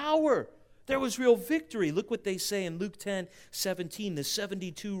real power. There was real victory. Look what they say in Luke 10:17. The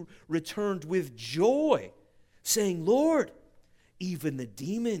 72 returned with joy, saying, Lord, even the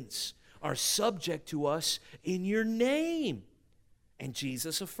demons are subject to us in your name. And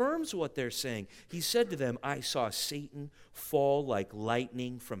Jesus affirms what they're saying. He said to them, I saw Satan fall like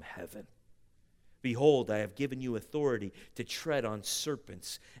lightning from heaven. Behold, I have given you authority to tread on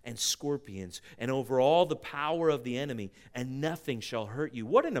serpents and scorpions and over all the power of the enemy, and nothing shall hurt you.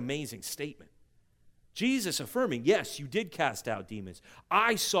 What an amazing statement. Jesus affirming, yes, you did cast out demons.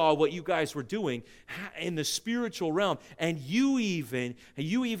 I saw what you guys were doing in the spiritual realm, and you even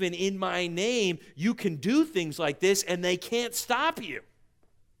in my name, you can do things like this, and they can't stop you.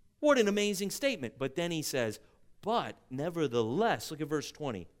 What an amazing statement. But then he says, but nevertheless, look at verse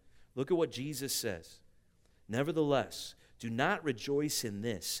 20. Look at what Jesus says. Nevertheless, do not rejoice in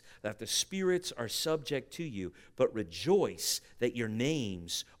this, that the spirits are subject to you, but rejoice that your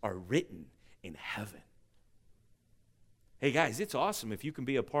names are written in heaven. Hey guys, it's awesome if you can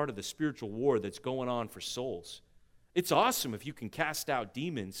be a part of the spiritual war that's going on for souls. It's awesome if you can cast out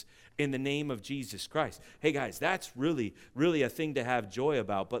demons in the name of Jesus Christ. Hey guys, that's really, really a thing to have joy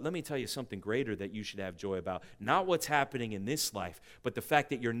about. But let me tell you something greater that you should have joy about. Not what's happening in this life, but the fact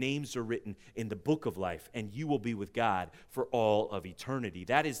that your names are written in the book of life and you will be with God for all of eternity.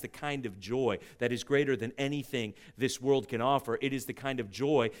 That is the kind of joy that is greater than anything this world can offer. It is the kind of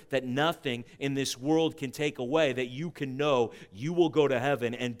joy that nothing in this world can take away, that you can know you will go to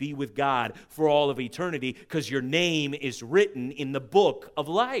heaven and be with God for all of eternity because your name is written in the book of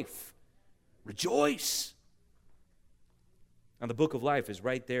life. Rejoice. Now, the book of life is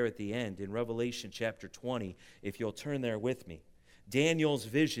right there at the end in Revelation chapter 20, if you'll turn there with me. Daniel's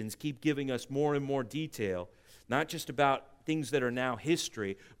visions keep giving us more and more detail, not just about things that are now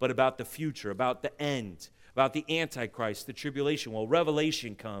history, but about the future, about the end, about the Antichrist, the tribulation. Well,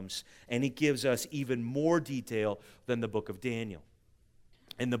 Revelation comes, and it gives us even more detail than the book of Daniel.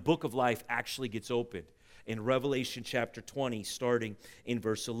 And the book of life actually gets opened in Revelation chapter 20, starting in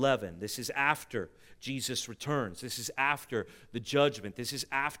verse 11. This is after Jesus returns. This is after the judgment. This is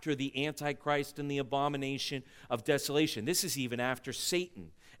after the Antichrist and the abomination of desolation. This is even after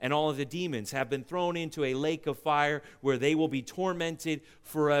Satan and all of the demons have been thrown into a lake of fire where they will be tormented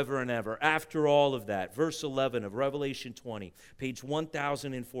forever and ever. After all of that, verse 11 of Revelation 20, page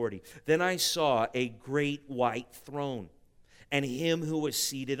 1040, then I saw a great white throne, and him who was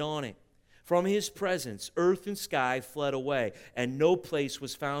seated on it. From his presence, earth and sky fled away, and no place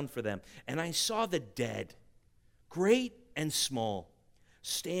was found for them. And I saw the dead, great and small,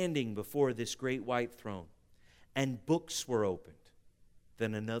 standing before this great white throne, and books were opened.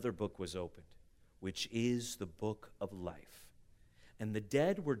 Then another book was opened, which is the book of life. And the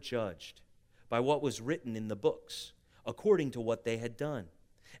dead were judged by what was written in the books, according to what they had done.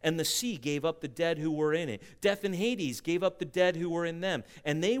 And the sea gave up the dead who were in it. Death and Hades gave up the dead who were in them.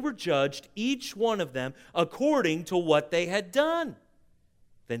 And they were judged, each one of them, according to what they had done.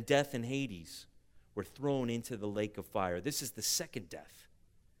 Then death and Hades were thrown into the lake of fire. This is the second death,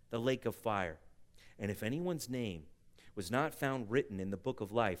 the lake of fire. And if anyone's name was not found written in the book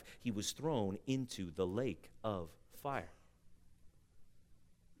of life, he was thrown into the lake of fire.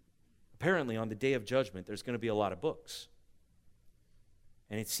 Apparently, on the day of judgment, there's going to be a lot of books.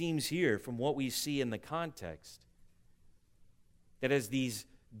 And it seems here, from what we see in the context, that as these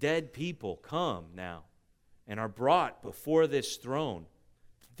dead people come now and are brought before this throne,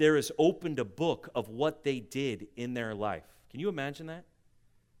 there is opened a book of what they did in their life. Can you imagine that?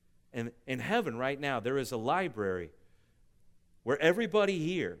 And in heaven right now, there is a library where everybody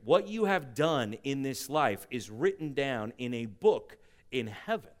here, what you have done in this life is written down in a book in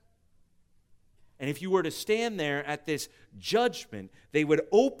heaven. And if you were to stand there at this judgment, they would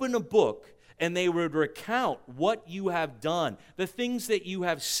open a book and they would recount what you have done, the things that you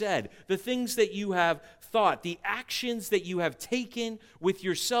have said, the things that you have thought, the actions that you have taken with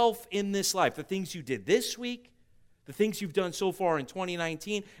yourself in this life, the things you did this week, the things you've done so far in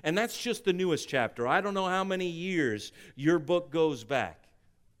 2019, and that's just the newest chapter. I don't know how many years your book goes back.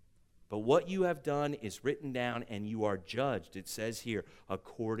 But what you have done is written down, and you are judged, it says here,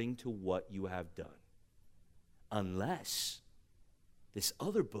 according to what you have done. Unless this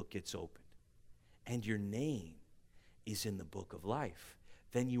other book gets opened, and your name is in the book of life,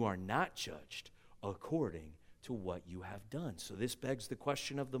 then you are not judged according to what you have done. So this begs the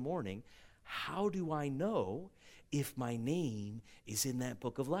question of the morning, how do I know if my name is in that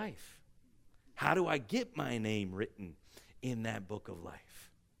book of life? How do I get my name written in that book of life?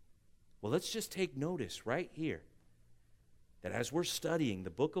 Well, let's just take notice right here that as we're studying the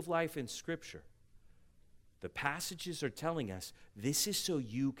book of life in Scripture, the passages are telling us this is so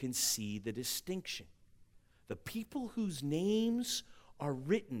you can see the distinction. The people whose names are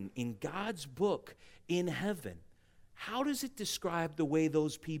written in God's book in heaven, how does it describe the way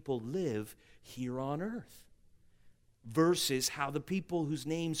those people live here on earth? Versus how the people whose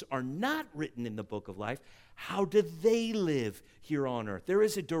names are not written in the book of life, how do they live here on earth? There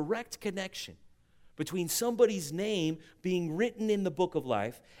is a direct connection between somebody's name being written in the book of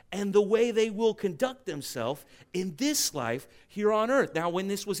life and the way they will conduct themselves in this life here on earth. Now, when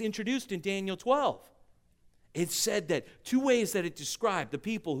this was introduced in Daniel 12, it said that two ways that it described the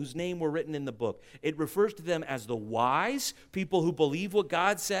people whose name were written in the book. It refers to them as the wise, people who believe what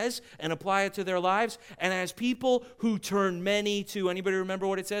God says and apply it to their lives, and as people who turn many to, anybody remember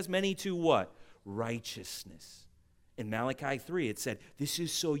what it says? Many to what? Righteousness. In Malachi 3, it said, this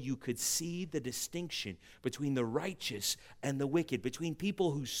is so you could see the distinction between the righteous and the wicked, between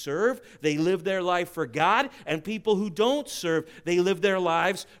people who serve, they live their life for God, and people who don't serve, they live their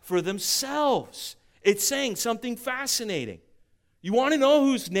lives for themselves. It's saying something fascinating. You want to know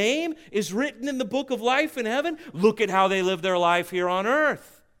whose name is written in the book of life in heaven? Look at how they live their life here on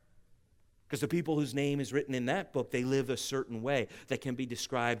earth. Because the people whose name is written in that book, they live a certain way that can be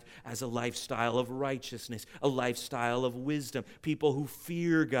described as a lifestyle of righteousness, a lifestyle of wisdom, people who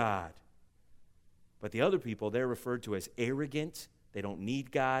fear God. But the other people, they're referred to as arrogant. They don't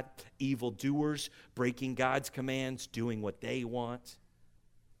need God. Evildoers, breaking God's commands, doing what they want.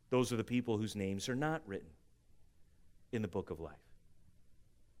 Those are the people whose names are not written in the book of life.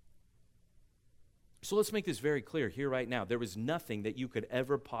 So let's make this very clear here right now. There is nothing that you could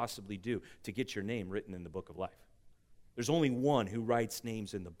ever possibly do to get your name written in the book of life. There's only one who writes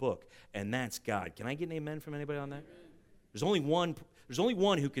names in the book, and that's God. Can I get an amen from anybody on that? There's only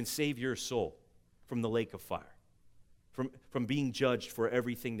one who can save your soul from the lake of fire, from being judged for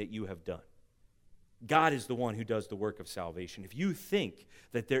everything that you have done. God is the one who does the work of salvation. If you think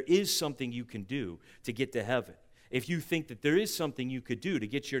that there is something you can do to get to heaven, if you think that there is something you could do to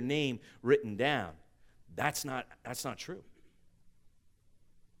get your name written down, that's not true.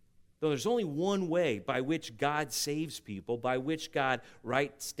 Though there's only one way by which God saves people, by which God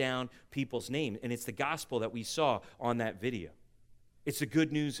writes down people's names, and it's the gospel that we saw on that video. It's the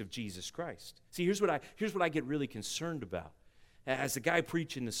good news of Jesus Christ. See, here's what I get really concerned about. As the guy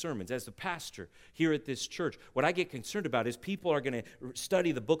preaching the sermons, as the pastor here at this church, what I get concerned about is people are going to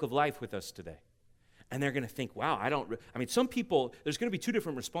study the book of life with us today. And they're going to think, wow, some people, there's going to be two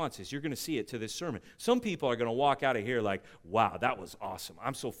different responses. You're going to see it to this sermon. Some people are going to walk out of here like, wow, that was awesome.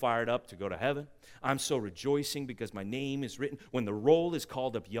 I'm so fired up to go to heaven. I'm so rejoicing because my name is written. When the roll is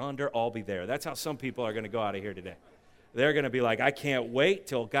called up yonder, I'll be there. That's how some people are going to go out of here today. They're going to be like, I can't wait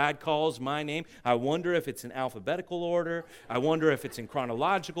till God calls my name. I wonder if it's in alphabetical order. I wonder if it's in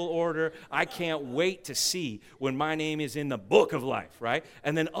chronological order. I can't wait to see when my name is in the book of life, right?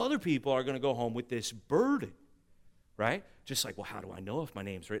 And then other people are going to go home with this burden, right? Just like, well, how do I know if my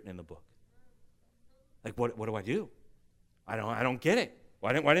name's written in the book? Like, what do I do? I don't get it.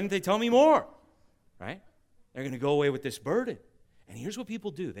 Why didn't they tell me more, right? They're going to go away with this burden. And here's what people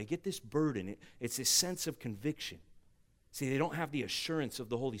do. They get this burden. It's this sense of conviction. See, they don't have the assurance of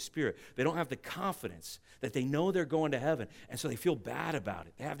the Holy Spirit. They don't have the confidence that they know they're going to heaven, and so they feel bad about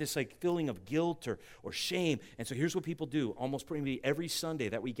it. They have this feeling of guilt or shame. And so here's what people do. Almost pretty every Sunday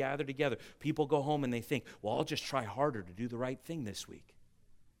that we gather together, people go home and they think, well, I'll just try harder to do the right thing this week.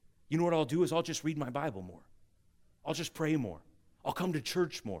 You know what I'll do is I'll just read my Bible more. I'll just pray more. I'll come to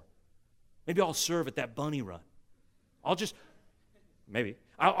church more. Maybe I'll serve at that bunny run. I'll just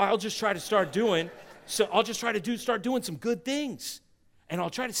try to start doing... So I'll just try to start doing some good things. And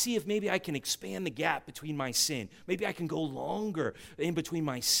I'll try to see if maybe I can expand the gap between my sin. Maybe I can go longer in between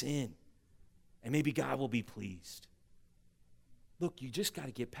my sin. And maybe God will be pleased. Look, you just got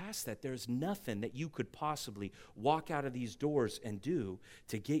to get past that. There's nothing that you could possibly walk out of these doors and do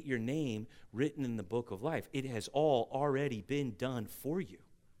to get your name written in the book of life. It has all already been done for you.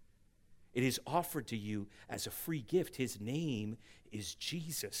 It is offered to you as a free gift. His name is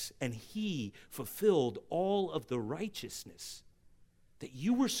Jesus, and he fulfilled all of the righteousness that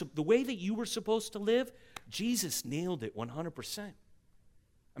the way that you were supposed to live. Jesus nailed it 100%.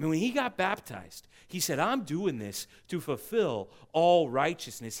 I mean, when he got baptized, he said, I'm doing this to fulfill all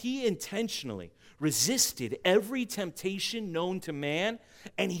righteousness. He intentionally resisted every temptation known to man,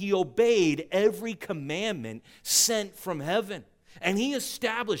 and he obeyed every commandment sent from heaven. And he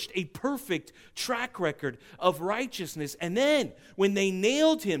established a perfect track record of righteousness. And then when they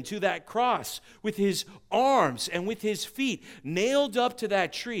nailed him to that cross with his arms and with his feet nailed up to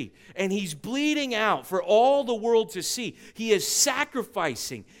that tree, and he's bleeding out for all the world to see, he is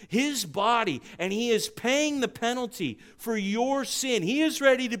sacrificing his body and he is paying the penalty for your sin. He is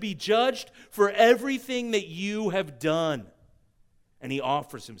ready to be judged for everything that you have done. And he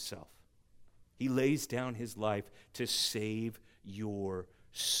offers himself. He lays down his life to save your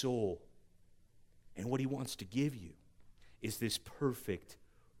soul. And what he wants to give you is this perfect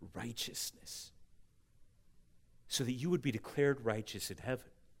righteousness, so that you would be declared righteous in heaven,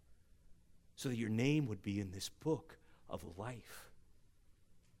 so that your name would be in this book of life.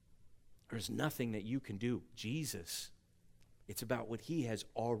 There's nothing that you can do. Jesus, it's about what he has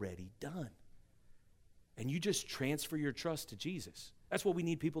already done. And you just transfer your trust to Jesus. That's what we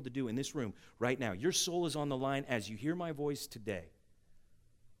need people to do in this room right now. Your soul is on the line as you hear my voice today.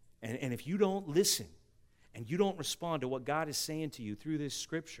 And if you don't listen and you don't respond to what God is saying to you through this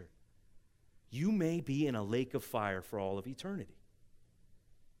scripture, you may be in a lake of fire for all of eternity.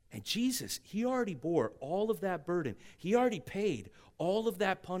 And Jesus, he already bore all of that burden. He already paid all of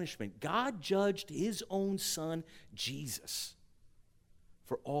that punishment. God judged his own son, Jesus,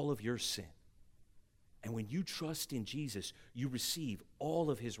 for all of your sin. And when you trust in Jesus, you receive all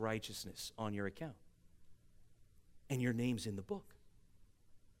of his righteousness on your account. And your name's in the book.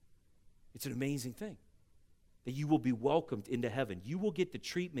 It's an amazing thing that you will be welcomed into heaven. You will get the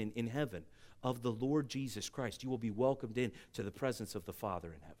treatment in heaven of the Lord Jesus Christ. You will be welcomed into the presence of the Father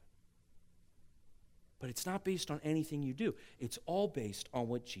in heaven. But it's not based on anything you do. It's all based on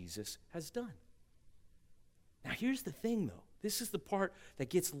what Jesus has done. Now, here's the thing, though. This is the part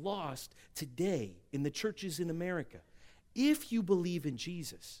that gets lost today in the churches in America. If you believe in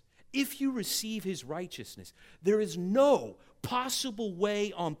Jesus, if you receive his righteousness, there is no possible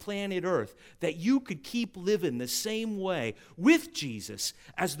way on planet Earth that you could keep living the same way with Jesus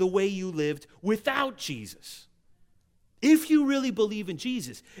as the way you lived without Jesus. If you really believe in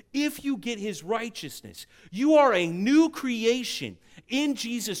Jesus, if you get his righteousness, you are a new creation in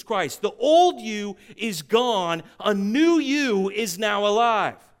Jesus Christ. The old you is gone. A new you is now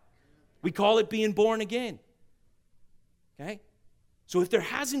alive. We call it being born again. Okay? So if there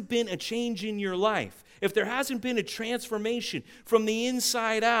hasn't been a change in your life, if there hasn't been a transformation from the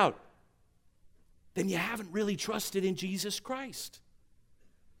inside out, then you haven't really trusted in Jesus Christ.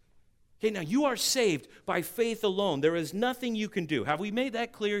 Okay, now you are saved by faith alone. There is nothing you can do. Have we made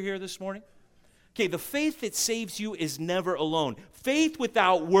that clear here this morning? Okay, the faith that saves you is never alone. Faith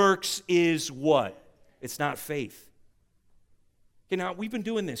without works is what? It's not faith. Okay, now we've been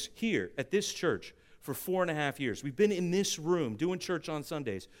doing this here at this church for 4.5 years. We've been in this room doing church on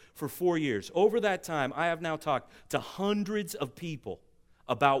Sundays for 4 years. Over that time, I have now talked to hundreds of people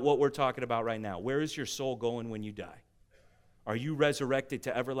about what we're talking about right now. Where is your soul going when you die? Are you resurrected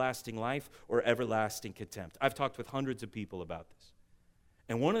to everlasting life or everlasting contempt? I've talked with hundreds of people about this.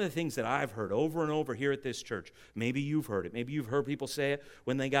 And one of the things that I've heard over and over here at this church, maybe you've heard it, maybe you've heard people say it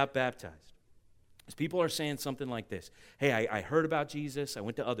when they got baptized, is people are saying something like this. Hey, I heard about Jesus. I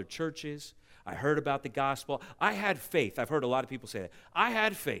went to other churches. I heard about the gospel. I had faith. I've heard a lot of people say that. I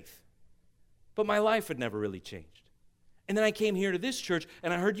had faith, but my life had never really changed. And then I came here to this church,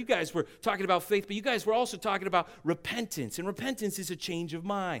 and I heard you guys were talking about faith, but you guys were also talking about repentance. And repentance is a change of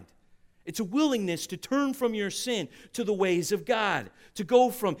mind. It's a willingness to turn from your sin to the ways of God, to go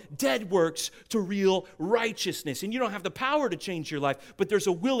from dead works to real righteousness. And you don't have the power to change your life, but there's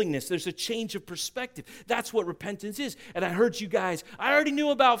a willingness, there's a change of perspective. That's what repentance is. And I heard you guys, I already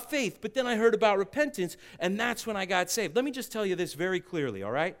knew about faith, but then I heard about repentance, and that's when I got saved. Let me just tell you this very clearly,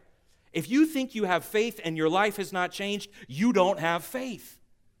 all right? If you think you have faith and your life has not changed, you don't have faith.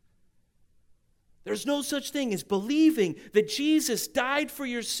 There's no such thing as believing that Jesus died for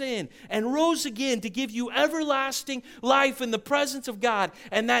your sin and rose again to give you everlasting life in the presence of God,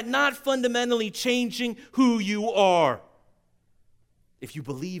 and that not fundamentally changing who you are. If you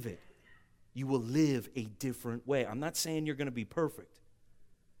believe it, you will live a different way. I'm not saying you're going to be perfect,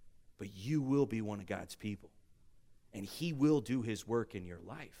 but you will be one of God's people, and He will do His work in your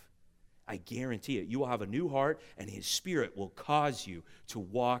life. I guarantee it. You will have a new heart, and His Spirit will cause you to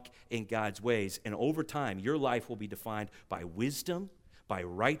walk in God's ways. And over time, your life will be defined by wisdom, by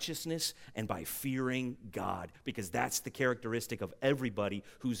righteousness, and by fearing God, because that's the characteristic of everybody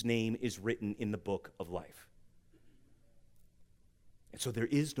whose name is written in the book of life. And so there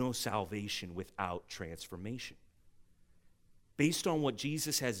is no salvation without transformation. Based on what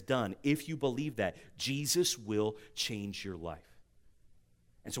Jesus has done, if you believe that, Jesus will change your life.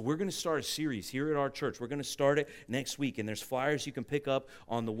 And so we're going to start a series here at our church. We're going to start it next week, and there's flyers you can pick up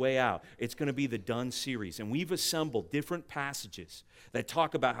on the way out. It's going to be the Done series, and we've assembled different passages that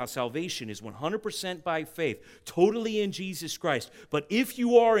talk about how salvation is 100% by faith, totally in Jesus Christ. But if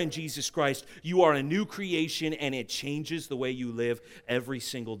you are in Jesus Christ, you are a new creation, and it changes the way you live every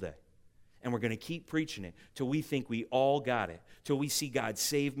single day. And we're going to keep preaching it till we think we all got it, till we see God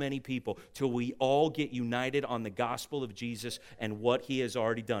save many people, till we all get united on the gospel of Jesus and what He has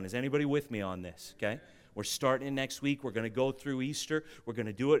already done. Is anybody with me on this? Okay? We're starting next week. We're going to go through Easter. We're going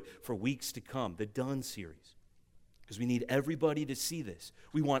to do it for weeks to come, the Done series. Because we need everybody to see this.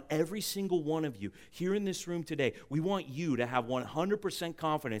 We want every single one of you here in this room today. We want you to have 100%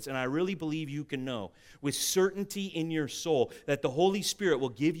 confidence, and I really believe you can know with certainty in your soul that the Holy Spirit will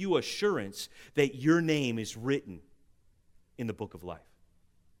give you assurance that your name is written in the book of life.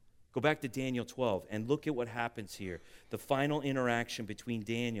 Go back to Daniel 12 and look at what happens here. The final interaction between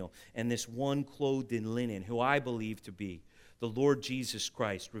Daniel and this one clothed in linen, who I believe to be the Lord Jesus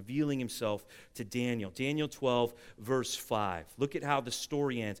Christ, revealing Himself to Daniel. Daniel 12, verse 5. Look at how the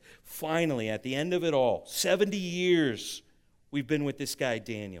story ends. Finally, at the end of it all, 70 years we've been with this guy,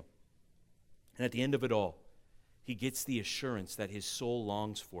 Daniel. And at the end of it all, he gets the assurance that his soul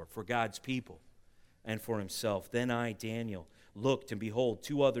longs for God's people and for himself. Then I, Daniel, looked, and behold,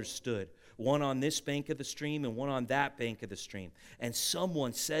 two others stood, one on this bank of the stream and one on that bank of the stream. And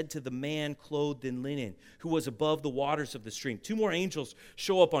someone said to the man clothed in linen, who was above the waters of the stream. Two more angels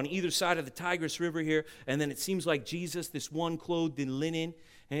show up on either side of the Tigris River here, and then it seems like Jesus, this one clothed in linen,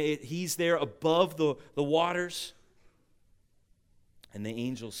 he's there above the waters. And the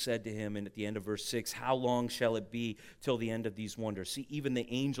angel said to him, and at the end of verse 6, how long shall it be till the end of these wonders? See, even the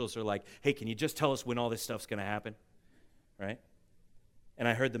angels are like, hey, can you just tell us when all this stuff's going to happen? Right? And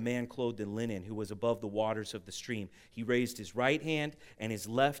I heard the man clothed in linen, who was above the waters of the stream. He raised his right hand and his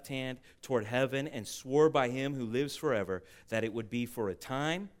left hand toward heaven and swore by Him who lives forever that it would be for a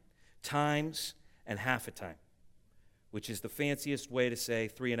time, times, and half a time, which is the fanciest way to say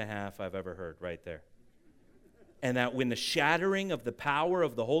 3.5 I've ever heard right there. And that when the shattering of the power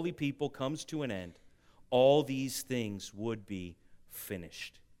of the holy people comes to an end, all these things would be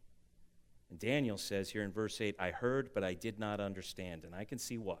finished. And Daniel says here in verse 8, I heard, but I did not understand. And I can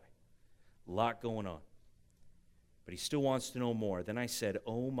see why. A lot going on. But he still wants to know more. Then I said,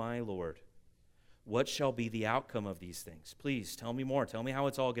 O my Lord, what shall be the outcome of these things? Please tell me more. Tell me how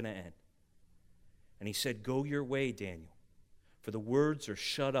it's all going to end. And he said, go your way, Daniel. for the words are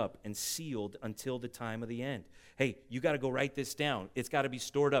shut up and sealed until the time of the end. Hey, you got to go write this down. It's got to be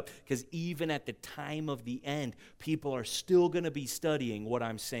stored up, because even at the time of the end, people are still going to be studying what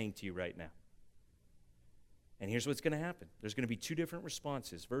I'm saying to you right now. And here's what's going to happen. There's going to be two different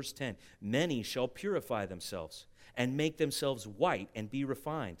responses. Verse 10, many shall purify themselves and make themselves white and be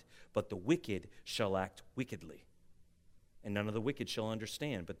refined, but the wicked shall act wickedly. And none of the wicked shall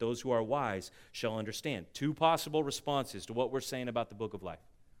understand, but those who are wise shall understand. Two possible responses to what we're saying about the book of life.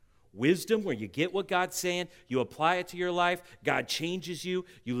 Wisdom, where you get what God's saying, you apply it to your life, God changes you,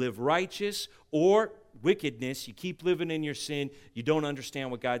 you live righteous. Or wickedness, you keep living in your sin, you don't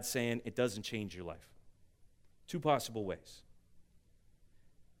understand what God's saying, it doesn't change your life. Two possible ways.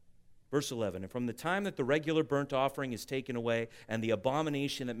 Verse 11, and from the time that the regular burnt offering is taken away and the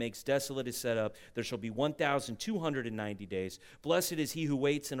abomination that makes desolate is set up, there shall be 1,290 days. Blessed is he who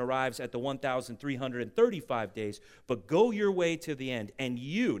waits and arrives at the 1,335 days. But go your way to the end, and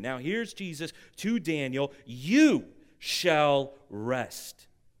you, now here's Jesus to Daniel, you shall rest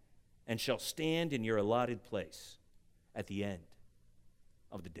and shall stand in your allotted place at the end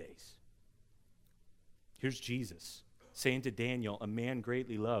of the days. Here's Jesus saying to Daniel, a man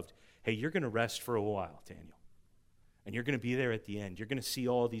greatly loved, hey, you're going to rest for a while, Daniel. And you're going to be there at the end. You're going to see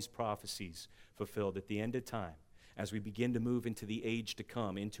all these prophecies fulfilled at the end of time as we begin to move into the age to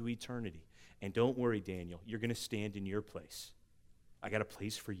come, into eternity. And don't worry, Daniel, you're going to stand in your place. I got a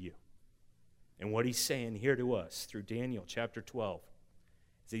place for you. And what he's saying here to us through Daniel chapter 12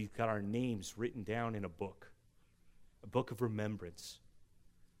 is that he's got our names written down in a book of remembrance,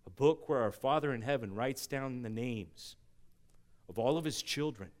 a book where our Father in heaven writes down the names of all of his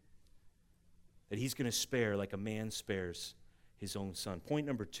children that he's going to spare like a man spares his own son. Point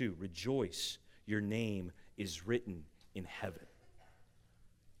number 2, rejoice, your name is written in heaven.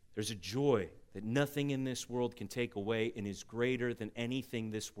 There's a joy that nothing in this world can take away and is greater than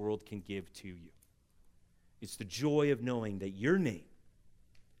anything this world can give to you. It's the joy of knowing that your name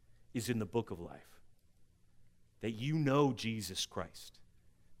is in the book of life, that you know Jesus Christ,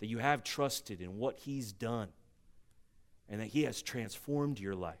 that you have trusted in what he's done, and that he has transformed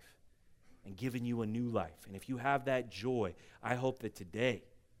your life and given you a new life. And if you have that joy, I hope that today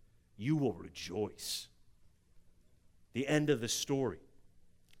you will rejoice. The end of the story,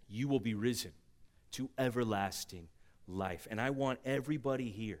 you will be risen to everlasting life. And I want everybody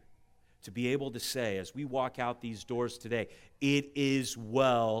here to be able to say, as we walk out these doors today, it is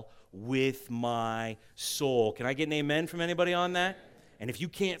well with my soul. Can I get an amen from anybody on that? And if you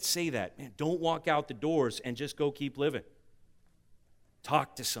can't say that, man, don't walk out the doors and just go keep living.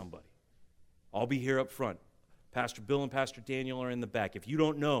 Talk to somebody. I'll be here up front. Pastor Bill and Pastor Daniel are in the back. If you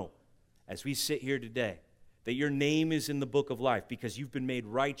don't know, as we sit here today, that your name is in the book of life because you've been made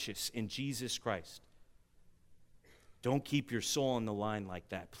righteous in Jesus Christ, don't keep your soul on the line like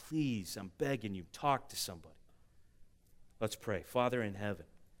that. Please, I'm begging you, talk to somebody. Let's pray. Father in heaven,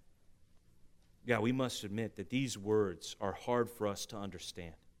 God, we must admit that these words are hard for us to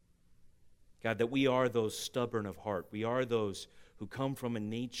understand. God, that we are those stubborn of heart. We are those who come from a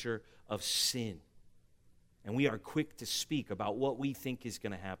nature of sin. And we are quick to speak about what we think is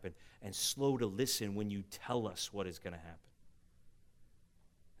going to happen and slow to listen when you tell us what is going to happen.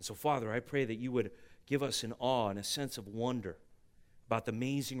 And so, Father, I pray that you would give us an awe and a sense of wonder about the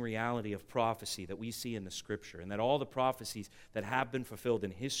amazing reality of prophecy that we see in the Scripture, and that all the prophecies that have been fulfilled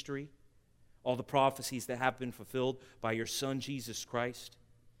in history, all the prophecies that have been fulfilled by your Son, Jesus Christ,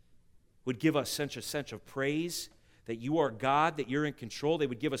 would give us such a sense of praise that you are God, that you're in control. They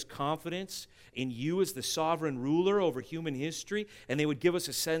would give us confidence in you as the sovereign ruler over human history, and they would give us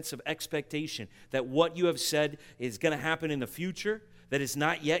a sense of expectation that what you have said is going to happen in the future, that has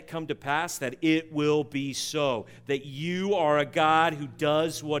not yet come to pass, that it will be so, that you are a God who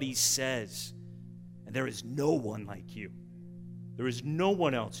does what he says. And there is no one like you. There is no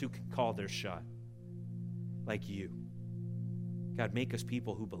one else who can call their shot like you. God, make us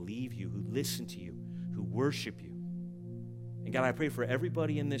people who believe you, who listen to you, who worship you. And God, I pray for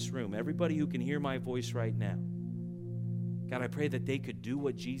everybody in this room, everybody who can hear my voice right now. God, I pray that they could do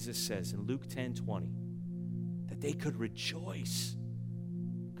what Jesus says in Luke 10:20, that they could rejoice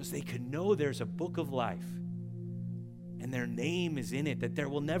because they could know there's a book of life and their name is in it, that there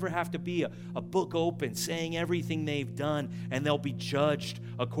will never have to be a book open saying everything they've done and they'll be judged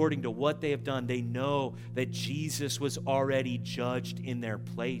according to what they have done. They know that Jesus was already judged in their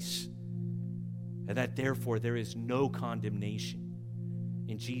place, and that therefore there is no condemnation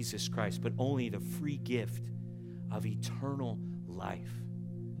in Jesus Christ, but only the free gift of eternal life.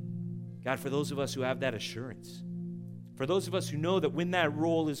 God, for those of us who have that assurance, for those of us who know that when that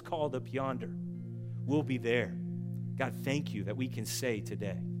roll is called up yonder, we'll be there. God, thank you that we can say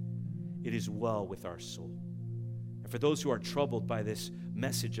today, it is well with our soul. And for those who are troubled by this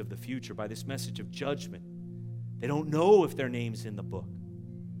message of the future, by this message of judgment, they don't know if their name's in the book.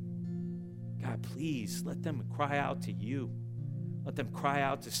 God, please let them cry out to you. Let them cry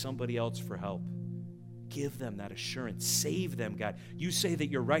out to somebody else for help. Give them that assurance. Save them, God. You say that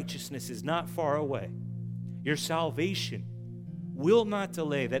your righteousness is not far away. Your salvation will not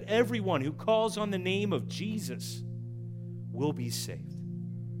delay, that everyone who calls on the name of Jesus will be saved.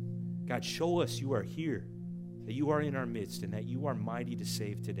 God, show us you are here, that you are in our midst, and that you are mighty to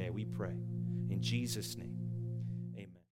save today. We pray in Jesus' name.